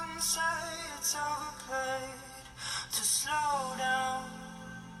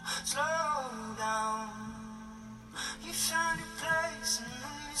slow down. You found your place in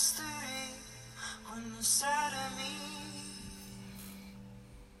the mystery when you said to me,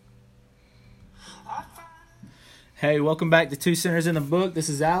 Hey, welcome back to Two Sinners in the Book. This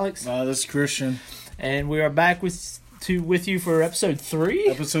is Alex. This is Christian. And we are back with you for episode 3.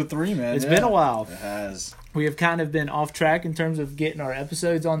 Episode 3, man. It's been a while. It has. We have kind of been off track in terms of getting our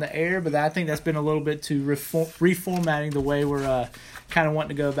episodes on the air, but I think that's been a little bit to reformatting the way we're kind of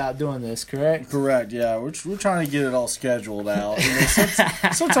wanting to go about doing this, correct? Correct, yeah. We're trying to get it all scheduled out. You know,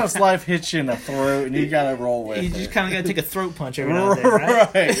 sometimes life hits you in the throat, and you got to roll with it. You just kind of got to take a throat punch every now and then,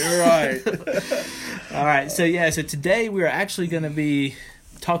 right? Right. All right, so today we are actually going to be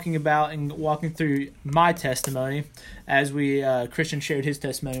talking about and walking through my testimony as Christian shared his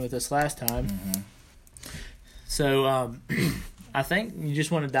testimony with us last time. Mm-hmm. So I think you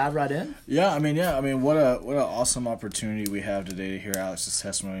just want to dive right in. Yeah. I mean, what an awesome opportunity we have today to hear Alex's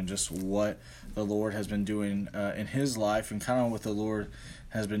testimony and just what the Lord has been doing in his life and kind of what the Lord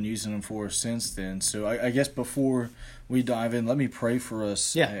has been using him for since then. So I guess before we dive in, let me pray for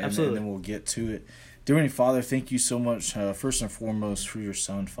us. Yeah, absolutely. And then we'll get to it. Dear Heavenly Father, thank you so much, first and foremost, for your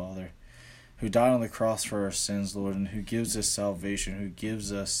Son, Father, who died on the cross for our sins, Lord, and who gives us salvation, who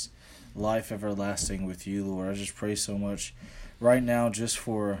gives us life everlasting with you, Lord. I just pray so much right now just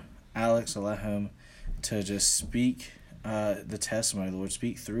for Alex. Allow him to just speak the testimony, Lord.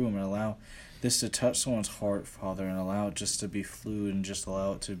 Speak through him and allow this to touch someone's heart, Father, and allow it just to be fluid and just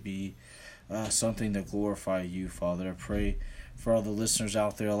allow it to be something to glorify you, Father. I pray for all the listeners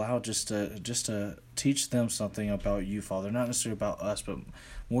out there, allow just to teach them something about you, Father. Not necessarily about us, but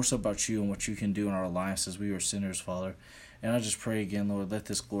more so about you and what you can do in our lives as we are sinners, Father. And I just pray again, Lord, let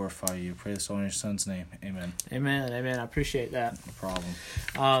this glorify you. Pray this all in your Son's name. Amen. Amen. I appreciate that. No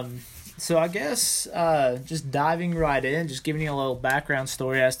problem. So I guess just diving right in, just giving you a little background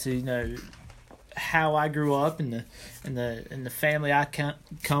story as to how I grew up and the family I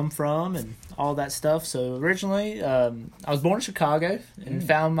come from and all that stuff. So originally, I was born in Chicago and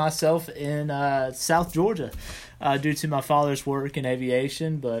found myself in South Georgia due to my father's work in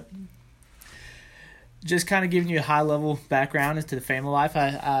aviation. But just kind of giving you a high-level background into the family life.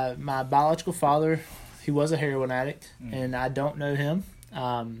 My biological father, he was a heroin addict, and I don't know him.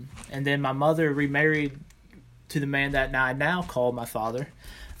 And then my mother remarried to the man that I now call my father.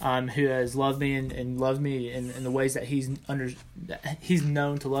 Who has loved me and loved me in the ways that he's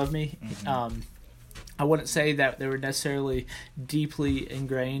known to love me. Mm-hmm. I wouldn't say that they were necessarily deeply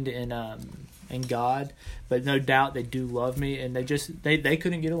ingrained in God, but no doubt they do love me, and they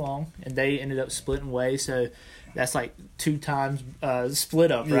couldn't get along, and they ended up splitting ways. So that's like 2 times split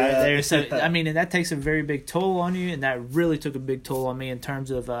up right there. So I mean, and that takes a very big toll on you, and that really took a big toll on me in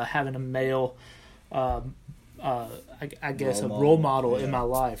terms of having a male. I guess a role model in my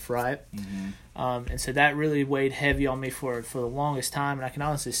life, right? Mm-hmm. And so that really weighed heavy on me for the longest time, and I can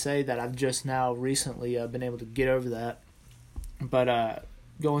honestly say that I've just now recently been able to get over that. But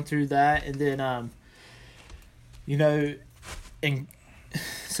going through that, and then and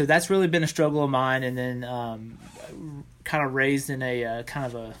so that's really been a struggle of mine, and then kind of raised in a kind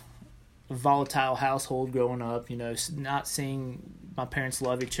of a volatile household growing up, not seeing my parents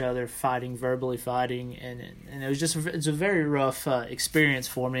love each other, verbally fighting, and it was it's a very rough experience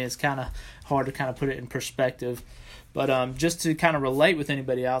for me. It's kind of hard to kind of put it in perspective, but just to kind of relate with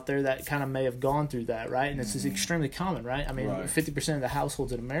anybody out there that kind of may have gone through that, right? And this is extremely common, right? I mean, 50% of the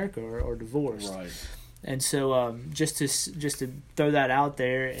households in America are divorced, right? And so just to throw that out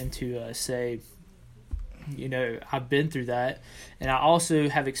there and to say, I've been through that, and I also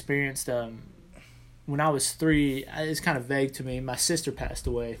have experienced. When I was 3, it's kind of vague to me. My sister passed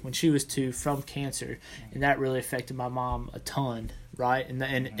away when she was 2 from cancer, and that really affected my mom a ton, right?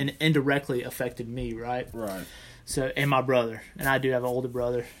 And indirectly affected me, right? Right. So, and my brother, and I do have an older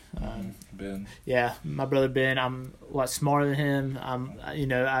brother, Ben. Yeah, my brother Ben. I'm a lot smarter than him. I'm,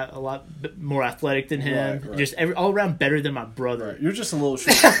 a lot more athletic than him. Right. Just all around better than my brother. Right. You're just a little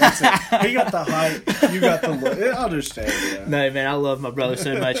short. He got the height. You got the look. I understand. Yeah. No, man, I love my brother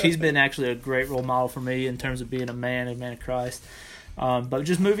so much. He's been actually a great role model for me in terms of being a man of Christ. But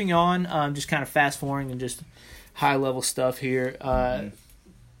just moving on, just kind of fast forwarding and just high level stuff here.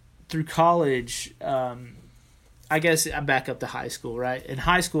 Through college. I guess I back up to high school, right? In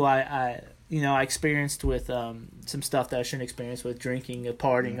high school, I experienced with some stuff that I shouldn't experience with drinking,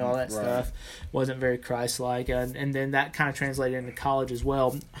 partying, all that stuff. Wasn't very Christ-like, and then that kind of translated into college as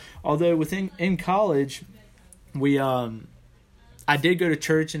well. Although in college, I did go to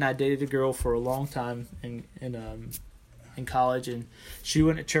church and I dated a girl for a long time in college, and she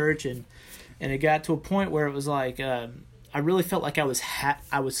went to church and it got to a point where it was like. I really felt like I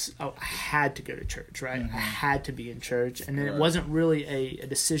had to go to church, right? I had to be in church, and then it wasn't really a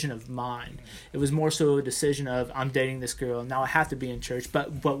decision of mine. It was more so a decision of, I'm dating this girl, and now I have to be in church.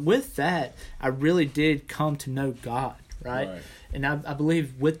 But with that, I really did come to know God, right? And I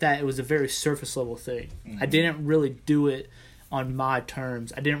believe with that, it was a very surface level thing. I didn't really do it on my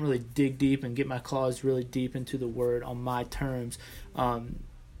terms. I didn't really dig deep and get my claws really deep into the Word on my terms.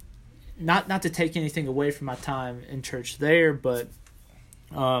 Not to take anything away from my time in church there, but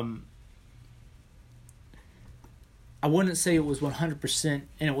I wouldn't say it was 100%,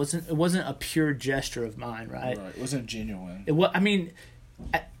 and it wasn't a pure gesture of mine, right? Right. It wasn't genuine. It was. I mean,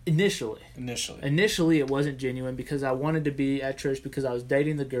 initially it wasn't genuine because I wanted to be at church because I was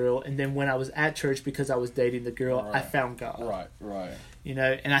dating the girl, and then when I was at church because I was dating the girl, I found God. Right. You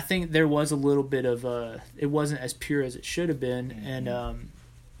know, and I think there was a little bit of it wasn't as pure as it should have been, and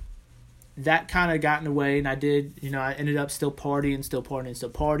that kind of got in the way, and I ended up still partying,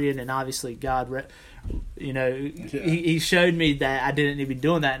 and obviously God, He showed me that I didn't need to be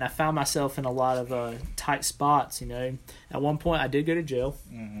doing that, and I found myself in a lot of tight spots, you know. At one point, I did go to jail,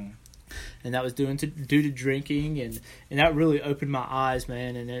 and that was due to drinking, and that really opened my eyes,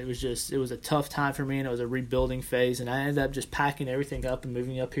 man, and it was a tough time for me, and it was a rebuilding phase, and I ended up just packing everything up and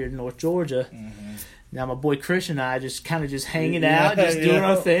moving up here to North Georgia. Now my boy Christian and I just hanging out, just doing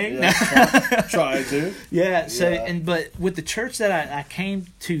our thing. Try to. Yeah. So but with the church that I came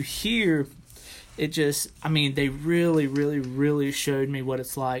to here, it just, I mean, they really, really, really showed me what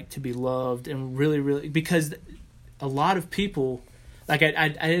it's like to be loved, and really, really, because a lot of people, like I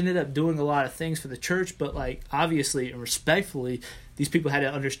ended up doing a lot of things for the church, but like obviously and respectfully, these people had to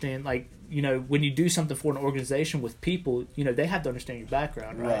understand, like, you know, when you do something for an organization with people, you know, they have to understand your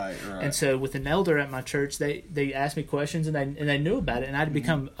background, right? Right. And so with an elder at my church, they asked me questions, and they knew about it, and I had to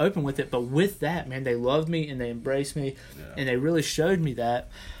become open with it. But with that, man, they loved me and they embraced me, and they really showed me that.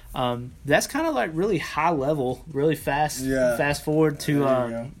 That's kind of like really high level, really fast. Fast forward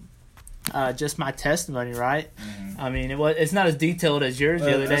to just my testimony, right? I mean, it's not as detailed as yours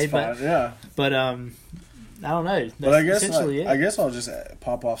the other day, but I don't know. That's but I guess essentially I guess I'll just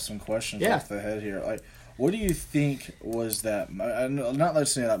pop off some questions off the head here. Like, what do you think was that? I'm not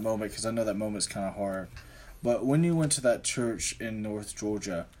listening to that moment because I know that moment's kind of hard. But when you went to that church in North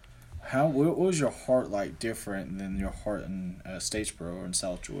Georgia, what was your heart like different than your heart in Statesboro or in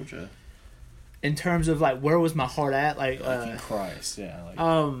South Georgia? In terms of like, where was my heart at? Like in Christ,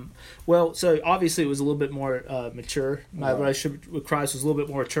 well, so obviously it was a little bit more mature. My relationship with Christ was a little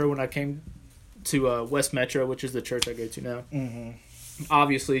bit more mature when I came to West Metro, which is the church I go to now.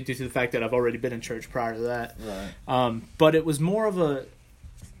 Obviously, due to the fact that I've already been in church prior to that. But it was more of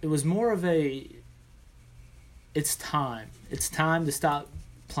a. It's time. It's time to stop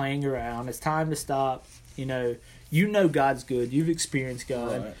playing around. It's time to stop. You know God's good. You've experienced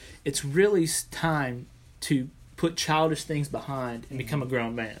God. Right. It's really time to put childish things behind and become a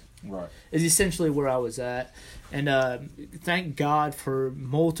grown man. Right. Is essentially where I was at, and thank God for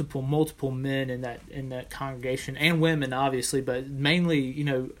multiple men in that congregation, and women obviously, but mainly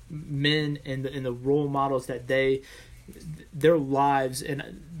men and the role models that their lives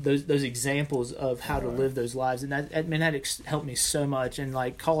and those examples of how to live those lives, and that helped me so much. And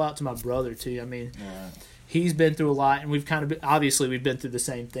like, call out to my brother too. I mean, he's been through a lot, and we've been through the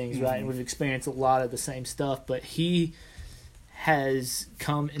same things, right? And we've experienced a lot of the same stuff, but he has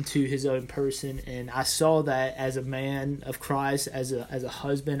come into his own person, and I saw that as a man of Christ, as a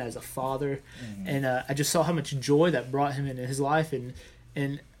husband, as a father, and I just saw how much joy that brought him into his life,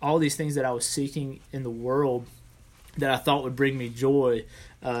 and all these things that I was seeking in the world that I thought would bring me joy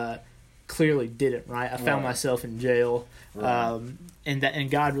clearly didn't. Right, I found myself in jail, and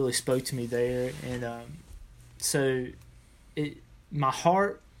God really spoke to me there, and so my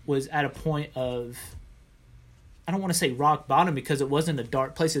heart was at a point of, I don't want to say rock bottom, because it wasn't a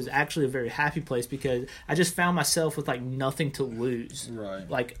dark place. It was actually a very happy place, because I just found myself with like nothing to lose. Right.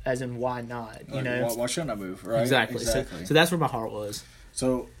 Like, as in, why not? Why shouldn't I move? Right. Exactly. So that's where my heart was.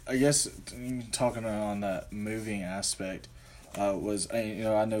 So I guess talking on that moving aspect was,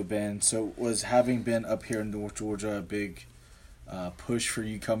 I know Ben. So was having been up here in North Georgia a big push for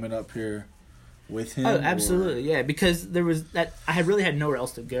you coming up here with him? Oh, absolutely, yeah. Because there was that, I really had nowhere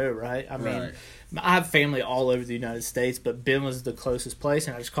else to go. Right. I mean, I have family all over the United States, but Ben was the closest place,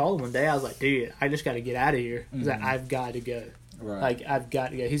 and I just called him one day. I was like, dude, I just got to get out of here. He's like, I've got to go. Right. Like, I've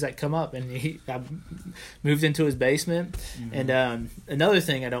got to go. He's like, come up. And I moved into his basement. And another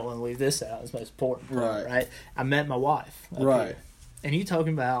thing, I don't want to leave this out, it's the most important part, right? I met my wife. Here. And you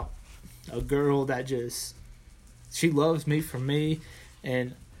talking about a girl that she loves me for me.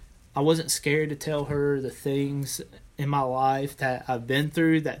 And I wasn't scared to tell her the things in my life that I've been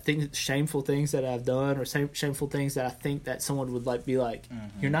through, shameful things that I've done, or shameful things that I think that someone would be like,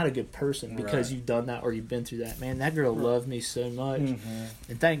 you're not a good person because Right. you've done that or you've been through that. Man, that girl loved me so much,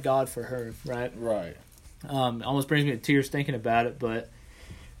 and thank God for her. Right. Right. Almost brings me to tears thinking about it, but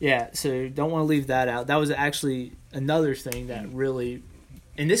yeah. So don't want to leave that out. That was actually another thing that really.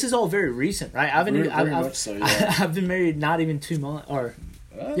 And this is all very recent, right? Very much so, yeah. I've been married not even 2 months, or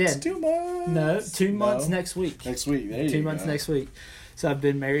It's 2 months. no, 2 months No. next week. Next week. There you 2 months go. next week. So I've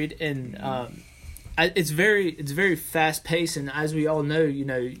been married, and it's very fast paced. And as we all know,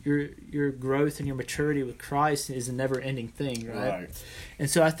 your growth and your maturity with Christ is a never ending thing, right? Right. And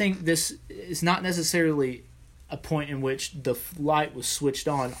so I think this is not necessarily a point in which the light was switched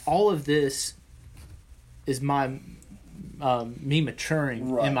on. All of this is me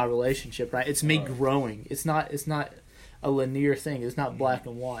maturing Right. in my relationship, right? It's me Right. growing. It's not a linear thing. It's not black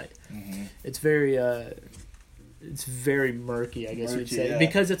and white. Mm-hmm. It's very murky, I guess you'd Murky, say, yeah.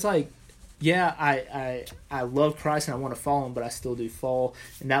 because it's like, yeah, I love Christ and I want to follow him, but I still do fall,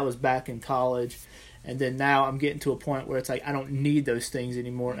 and that was back in college. And then now I'm getting to a point where it's like I don't need those things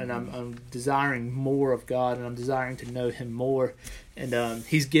anymore, and I'm desiring more of God, and I'm desiring to know Him more, and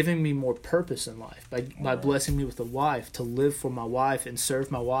He's giving me more purpose in life by blessing me with a wife to live for my wife and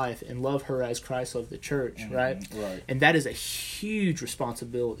serve my wife and love her as Christ loved the church, right? Right. And that is a huge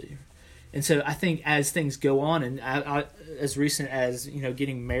responsibility. And so I think as things go on, and I as recent as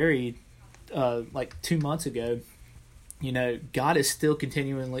getting married, like 2 months ago. God is still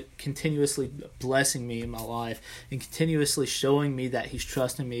continuously blessing me in my life and continuously showing me that He's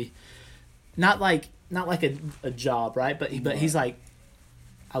trusting me. Not like a job, right? But He's like,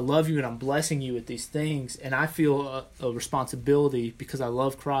 I love you and I'm blessing you with these things, and I feel a responsibility because I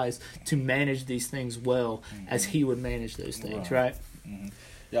love Christ to manage these things well as He would manage those things, right? Mm-hmm.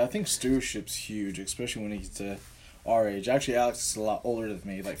 Yeah, I think stewardship's huge, especially when he's our age. Actually, Alex is a lot older than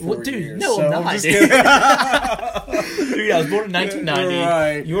me, like 4 Dude, years. no, so I'm not, just dude. Dude, I was born in 1990.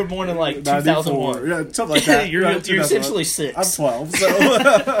 Right. You were born in like 94. 2001. Yeah, something like that. you're Right, essentially 2001. 6. I'm 12, so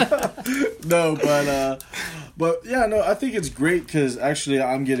no, but yeah, no, I think it's great because actually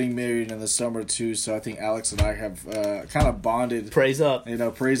I'm getting married in the summer too. So I think Alex and I have kind of bonded. Praise up.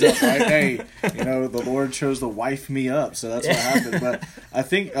 Praise up, right? Hey, the Lord chose to wife me up, so that's what happened. But I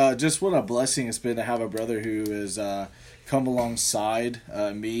think just what a blessing it's been to have a brother who has come alongside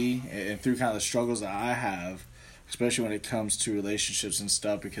me and through kind of the struggles that I have, especially when it comes to relationships and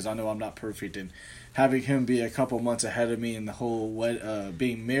stuff, because I know I'm not perfect, and having him be a couple months ahead of me in the whole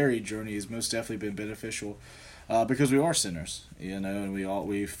being married journey has most definitely been beneficial, because we are sinners, and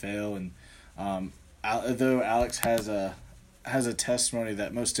we fail, and though Alex has a testimony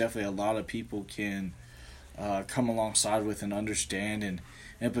that most definitely a lot of people can come alongside with and understand and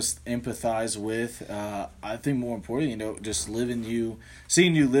empathize with. I think more importantly, just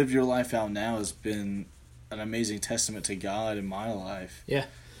seeing you live your life out now has been an amazing testament to God in my life. Yeah.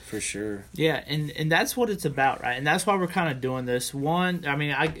 For sure. Yeah, and that's what it's about, right? And that's why we're kind of doing this. One, I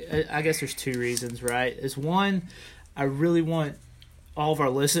mean, I guess there's 2 reasons, right? Is one, I really want all of our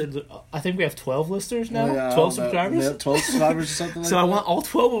listeners. I think we have 12 listeners now. Yeah, 12 subscribers. Yeah, 12 subscribers or something like so that. I want all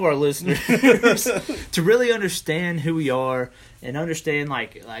 12 of our listeners to really understand who we are and understand,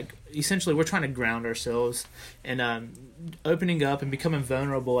 like essentially, we're trying to ground ourselves and opening up and becoming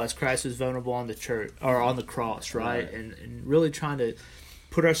vulnerable as Christ was vulnerable on the church or on the cross, right? And really trying to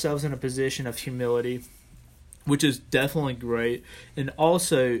put ourselves in a position of humility, which is definitely great, and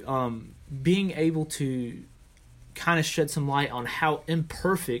also being able to kind of shed some light on how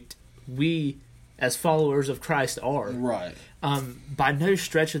imperfect we as followers of Christ are. Right. By no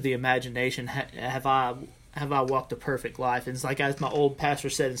stretch of the imagination have I walked a perfect life. And it's like, as my old pastor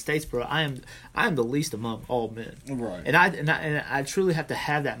said in Statesboro, I am the least among all men. Right. And I truly have to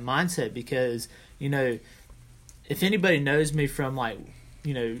have that mindset because, if anybody knows me from a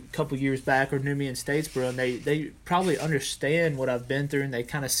couple years back or knew me in Statesboro, and they probably understand what I've been through and they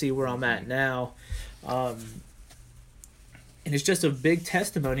kind of see where I'm at now. And it's just a big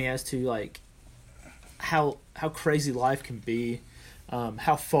testimony as to how crazy life can be,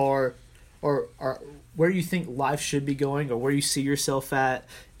 how far or where you think life should be going or where you see yourself at,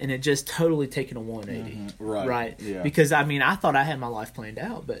 and it just totally taking a 180. Mm-hmm. Right. Yeah. Because I thought I had my life planned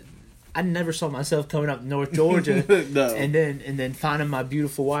out, but I never saw myself coming up to North Georgia No. and then finding my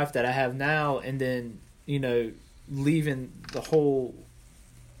beautiful wife that I have now, and then leaving the whole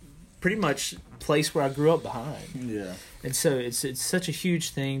pretty much place where I grew up behind. Yeah. And so it's such a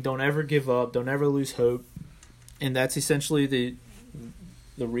huge thing. Don't ever give up. Don't ever lose hope. And that's essentially the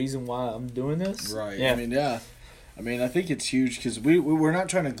reason why I'm doing this. Right. Yeah. I I mean, I think it's huge because we're not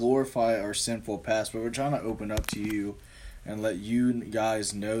trying to glorify our sinful past, but we're trying to open up to you and let you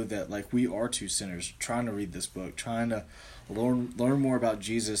guys know that, like, we are two sinners trying to read this book, trying to learn more about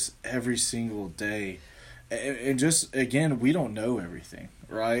Jesus every single day. And just, again, we don't know everything,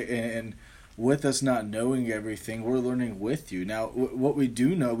 right? And with us not knowing everything, we're learning with you. Now, what we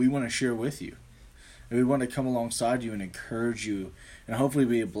do know, we want to share with you. And we want to come alongside you and encourage you and hopefully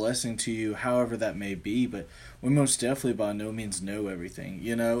be a blessing to you, however that may be. But we most definitely by no means know everything,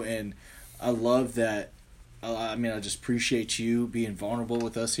 you know? And I love that. I mean, I just appreciate you being vulnerable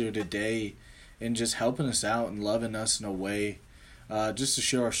with us here today and just helping us out and loving us in a way just to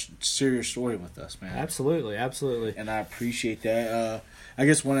share your story with us, man. Absolutely, absolutely. And I appreciate that. I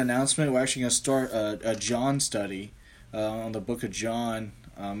guess one announcement, we're actually going to start a John study on the book of John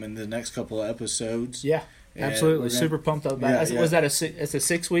in the next couple of episodes. Yeah, absolutely. Super pumped up about it. Was that it's a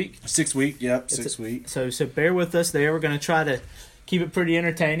 6 week? 6 week, yep, 6 week. So bear with us there. We're going to try to keep it pretty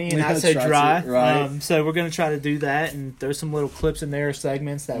entertaining and not so dry. Right. So we're going to try to do that, and there's some little clips in there,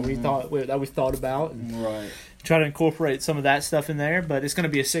 segments that we thought about, and right. Try to incorporate some of that stuff in there. But it's going to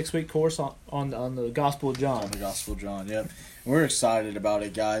be a 6 week course on the Gospel of John. On the Gospel of John, yep. We're excited about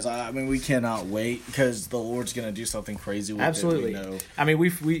it, guys. I mean, we cannot wait because the Lord's going to do something crazy with Absolutely. it. We know. I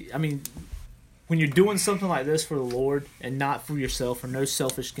mean, when you're doing something like this for the Lord and not for yourself or no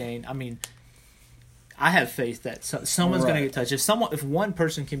selfish gain, I mean, I have faith that someone's going to get touched. If one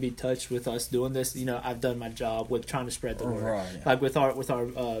person can be touched with us doing this, you know, I've done my job with trying to spread the word. Right. Like with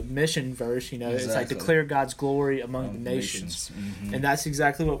our mission verse, you know, It's like declare God's glory among the nations, mm-hmm. and that's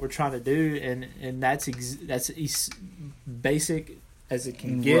exactly what we're trying to do. And that's basic as it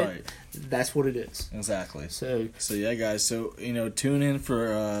can get. Right. That's what it is. Exactly. So yeah, guys. So, you know, tune in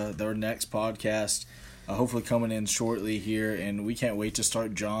for their next podcast. Hopefully coming in shortly here, and we can't wait to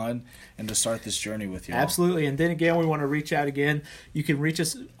start John and to start this journey with you. Absolutely. And then again, we want to reach out again. You can reach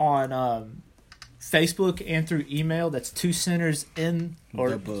us on Facebook and through email. That's Two Sinners in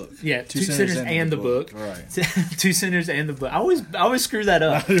the book. Yeah, Two Sinners and the book. Right. Two Sinners and the book. I always screw that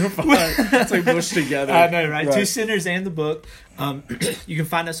up. You're fine. It's like mushed together. I know, right? Two Sinners and the book. You can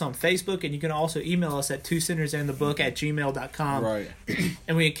find us on Facebook, and you can also email us at twosinnersandthebook@gmail.com. Right.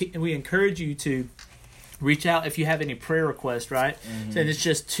 And we encourage you to reach out if you have any prayer requests, right? Mm-hmm. And it's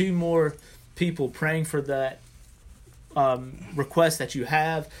just two more people praying for that request that you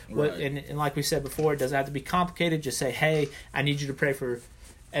have. Right. And like we said before, it doesn't have to be complicated. Just say, hey, I need you to pray for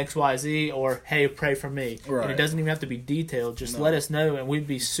XYZ, or hey, pray for me. Right. And it doesn't even have to be detailed. Just let us know, and we'd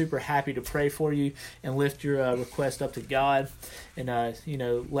be super happy to pray for you and lift your request up to God, and you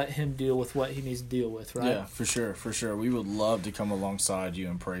know, let Him deal with what He needs to deal with, right? Yeah, for sure. We would love to come alongside you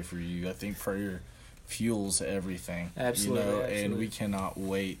and pray for you. I think prayer fuels everything. Absolutely, you know, absolutely. And we cannot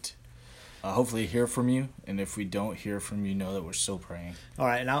wait. Hopefully hear from you, and if we don't hear from you, know that we're still praying. All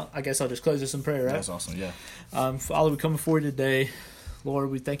right, and I guess I'll just close this in prayer, right? That's awesome, yeah. Father, we come before you today. Lord,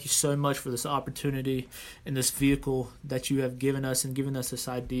 we thank you so much for this opportunity and this vehicle that you have given us, and given us this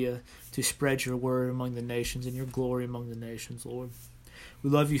idea to spread your word among the nations and your glory among the nations, Lord. We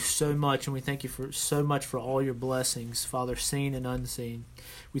love you so much, and we thank you for so much for all your blessings, Father, seen and unseen.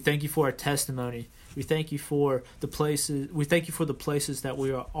 We thank you for our testimony. We thank you for the places. We thank you for the places that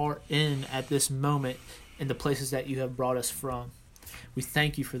we are in at this moment, and the places that you have brought us from. We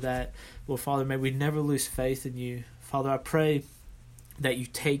thank you for that, Lord Father. May we never lose faith in you, Father. I pray that you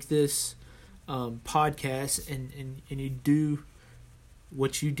take this podcast and you do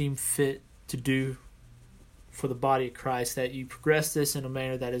what you deem fit to do for the body of Christ, that you progress this in a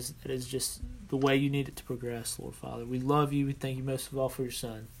manner that is just the way you need it to progress, Lord Father. We love you. We thank you most of all for your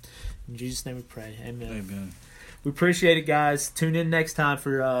Son. In Jesus' name we pray. Amen. Amen. We appreciate it, guys. Tune in next time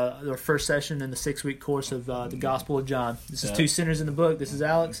for our first session in the 6-week course of the Gospel of John. This is Two Sinners in the Book. This is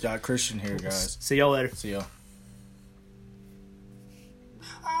Alex. Got Christian here, guys. See y'all later. See y'all.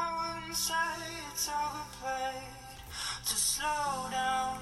 I wouldn't say it's over.